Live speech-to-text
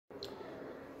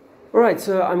Alright,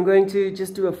 so I'm going to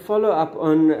just do a follow-up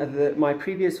on my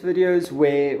previous videos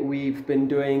where we've been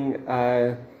doing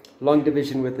long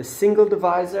division with a single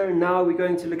divisor. Now we're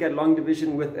going to look at long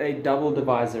division with a double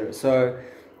divisor. So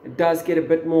it does get a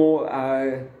bit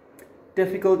more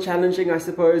difficult, challenging, I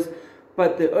suppose,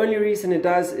 but the only reason it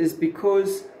does is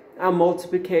because our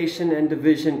multiplication and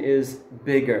division is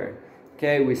bigger.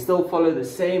 Okay, we still follow the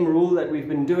same rule that we've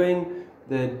been doing,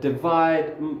 the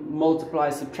divide, multiply,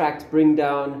 subtract, bring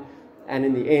down, and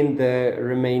in the end the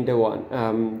remainder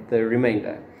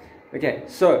remainder. Okay,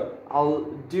 so I'll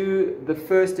do the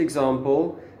first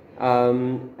example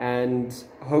and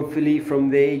hopefully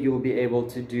from there you'll be able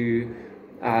to do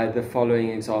the following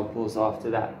examples after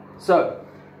that. So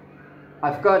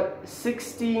I've got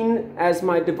 16 as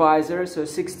my divisor, so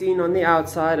 16 on the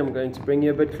outside. I'm going to bring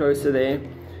you a bit closer there.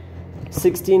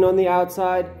 16 on the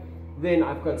outside, then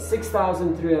I've got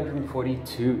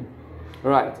 6,342.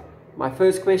 All right, my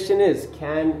first question is,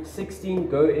 can 16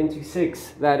 go into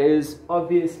 6? That is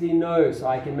obviously no, so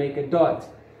I can make a dot.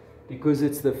 Because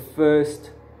it's the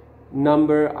first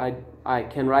number, I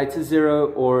can write a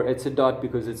 0, or it's a dot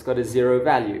because it's got a 0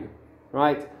 value,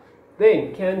 right?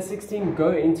 Then, can 16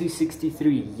 go into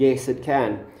 63? Yes, it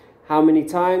can. How many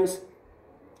times?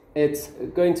 It's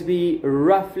going to be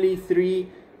roughly 3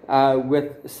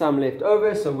 with some left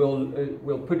over, so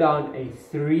we'll put down a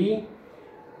 3.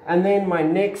 And then my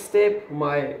next step,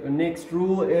 my next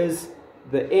rule is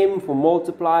the M for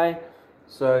multiply.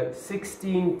 So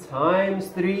 16 times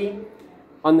 3.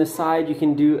 On the side, you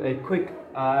can do a quick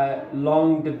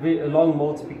long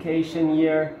multiplication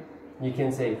here. You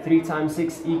can say 3 times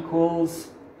 6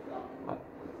 equals,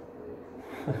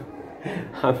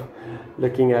 I'm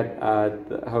looking at,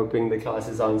 hoping the class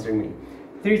is answering me.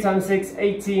 3 times 6,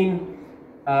 18,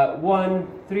 1,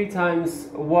 3 times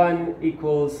 1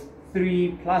 equals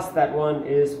 3, plus that 1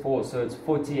 is 4, so it's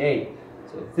 48.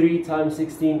 So 3 times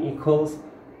 16 equals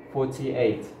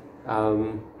 48.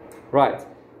 Right,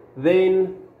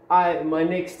 then my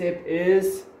next step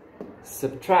is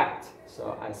subtract.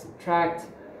 So I subtract.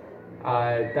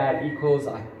 That equals,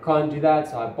 I can't do that,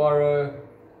 so I borrow,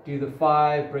 do the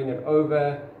 5, bring it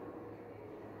over.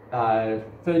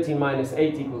 13 minus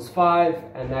 8 equals 5,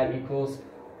 and that equals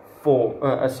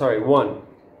 1.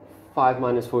 5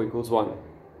 minus 4 equals 1.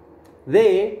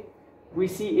 There, we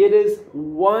see it is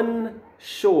 1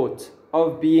 short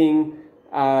of being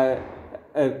one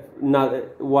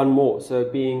more, so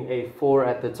being a 4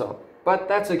 at the top. But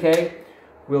that's okay,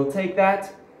 we'll take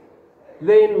that.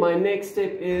 Then my next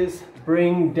step is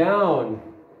bring down.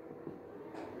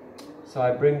 So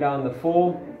I bring down the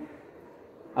 4.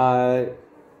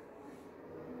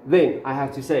 Then I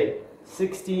have to say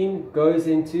 16 goes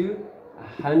into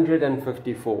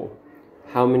 154.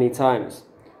 How many times?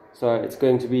 So it's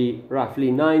going to be roughly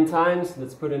 9 times.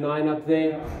 Let's put a 9 up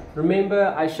there.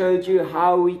 Remember, I showed you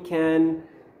how we can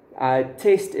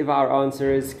test if our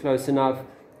answer is close enough.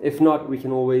 If not, we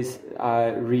can always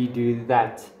redo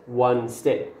that one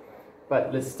step.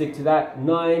 But let's stick to that.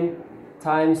 9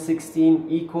 times 16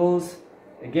 equals,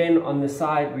 again on the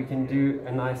side we can do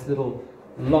a nice little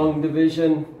long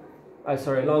division,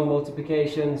 long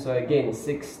multiplication. So again,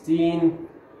 16,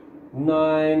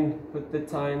 9, put the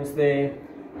times there.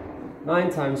 9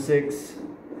 times 6,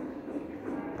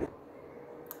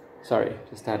 sorry,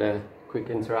 just had a quick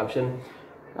interruption.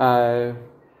 9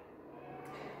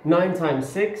 times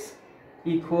 6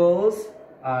 equals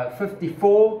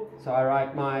 54. So I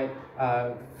write my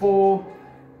 4,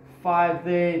 5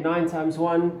 there. 9 times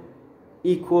 1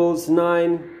 equals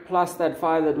 9, plus that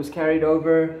 5 that was carried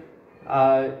over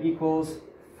equals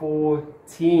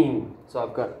 14. So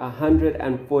I've got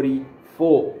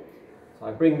 144. So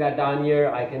I bring that down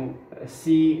here. I can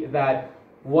see that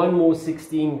one more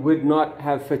 16 would not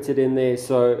have fitted in there,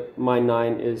 so my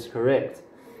 9 is correct.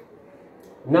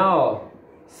 Now,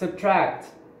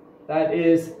 subtract. That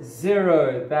is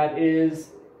 0, that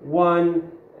is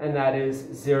 1, and that is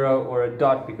 0 or a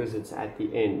dot because it's at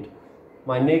the end.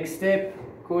 My next step,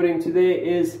 according to there,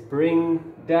 is bring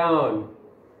down.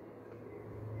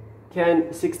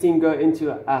 Can 16 go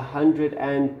into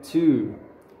 102?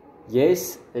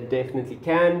 Yes, it definitely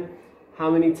can. How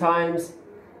many times?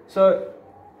 So,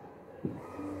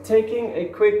 taking a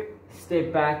quick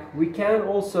step back, we can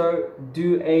also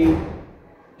do a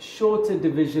shorter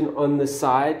division on the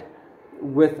side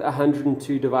with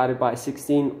 102 divided by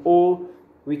 16, or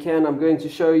we can, I'm going to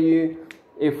show you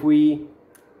if we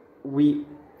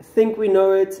think we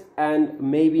know it and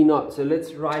maybe not. So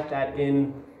let's write that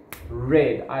in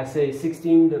red. I say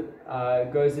 16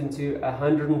 goes into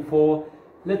 104.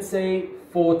 Let's say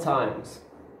 4 times.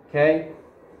 Okay,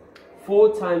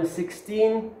 4 times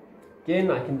 16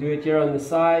 Again, I can do it here on the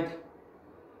side.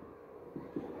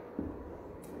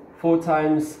 4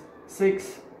 times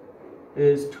 6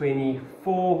 is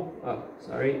 24. Oh,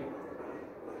 sorry.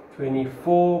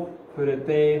 24. Put it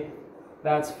there.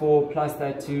 That's 4 plus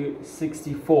that 2,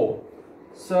 64.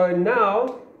 So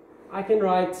now I can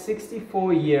write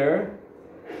 64 here.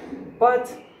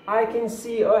 But I can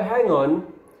see, oh, hang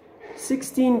on.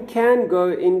 16 can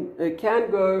go in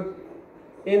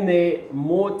there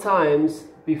more times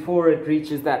before it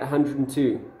reaches that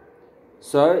 102.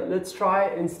 So let's try,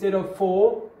 instead of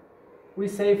 4, we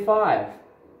say 5.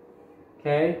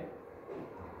 Okay?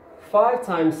 5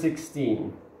 times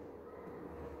 16.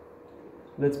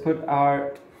 Let's put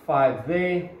our 5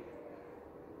 there.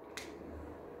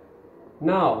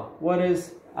 Now, what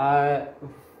is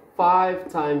 5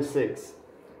 times 6?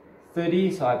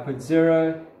 30, so I put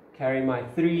 0, carry my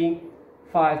 3.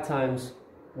 5 times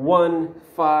 1,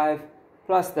 5,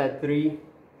 plus that 3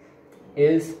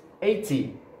 is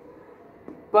 80.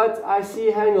 But I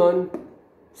see, hang on,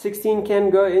 16 can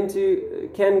go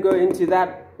into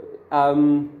that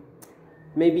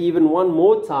maybe even one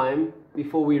more time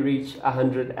before we reach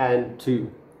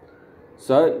 102.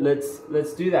 So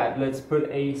let's do that. Let's put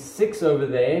a 6 over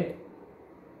there.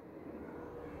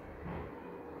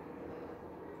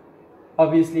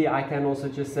 Obviously, I can also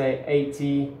just say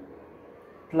 80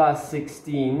 plus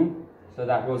 16, so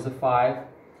that was a 5.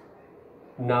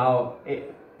 Now,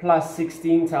 plus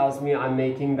 16 tells me I'm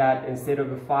making that, instead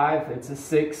of a 5, it's a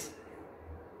 6.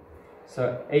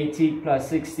 So 80 plus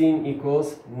 16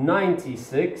 equals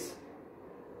 96.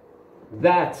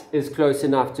 That is close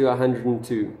enough to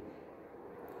 102.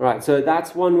 Right, so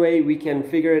that's one way we can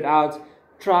figure it out.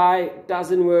 Try,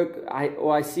 doesn't work,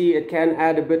 I see it can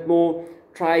add a bit more.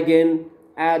 Try again,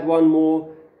 add one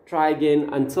more, try again,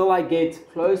 until I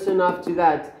get close enough to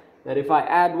that if I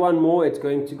add one more, it's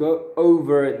going to go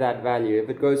over that value. If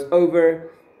it goes over,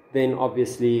 then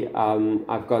obviously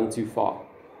I've gone too far.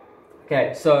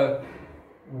 Okay, so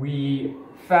we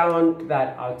found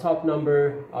that our top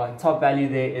value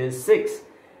there is 6.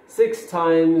 6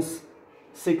 times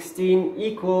 16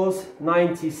 equals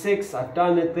 96. I've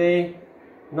done it there,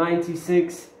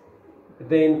 96.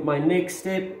 Then my next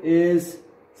step is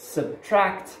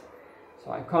subtract.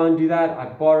 So I can't do that. I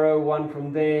borrow 1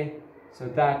 from there. So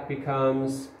that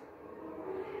becomes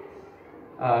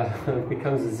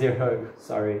becomes a 0,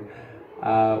 sorry.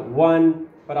 1,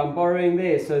 but I'm borrowing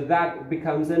there. So that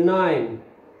becomes a 9.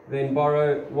 Then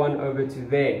borrow 1 over to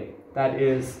there. That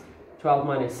is 12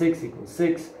 minus 6 equals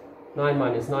 6. 9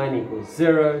 minus 9 equals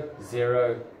 0,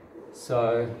 0.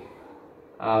 So,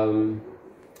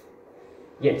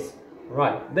 yes.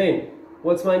 Right, then,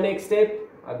 what's my next step?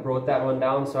 I brought that one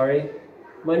down, sorry.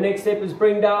 My next step is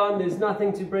bring down. There's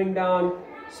nothing to bring down.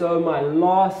 So my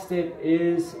last step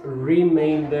is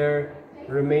remainder.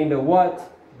 Remainder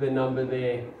what? The number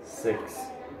there, 6.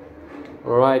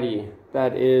 Alrighty,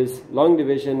 that is long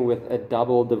division with a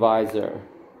double divisor.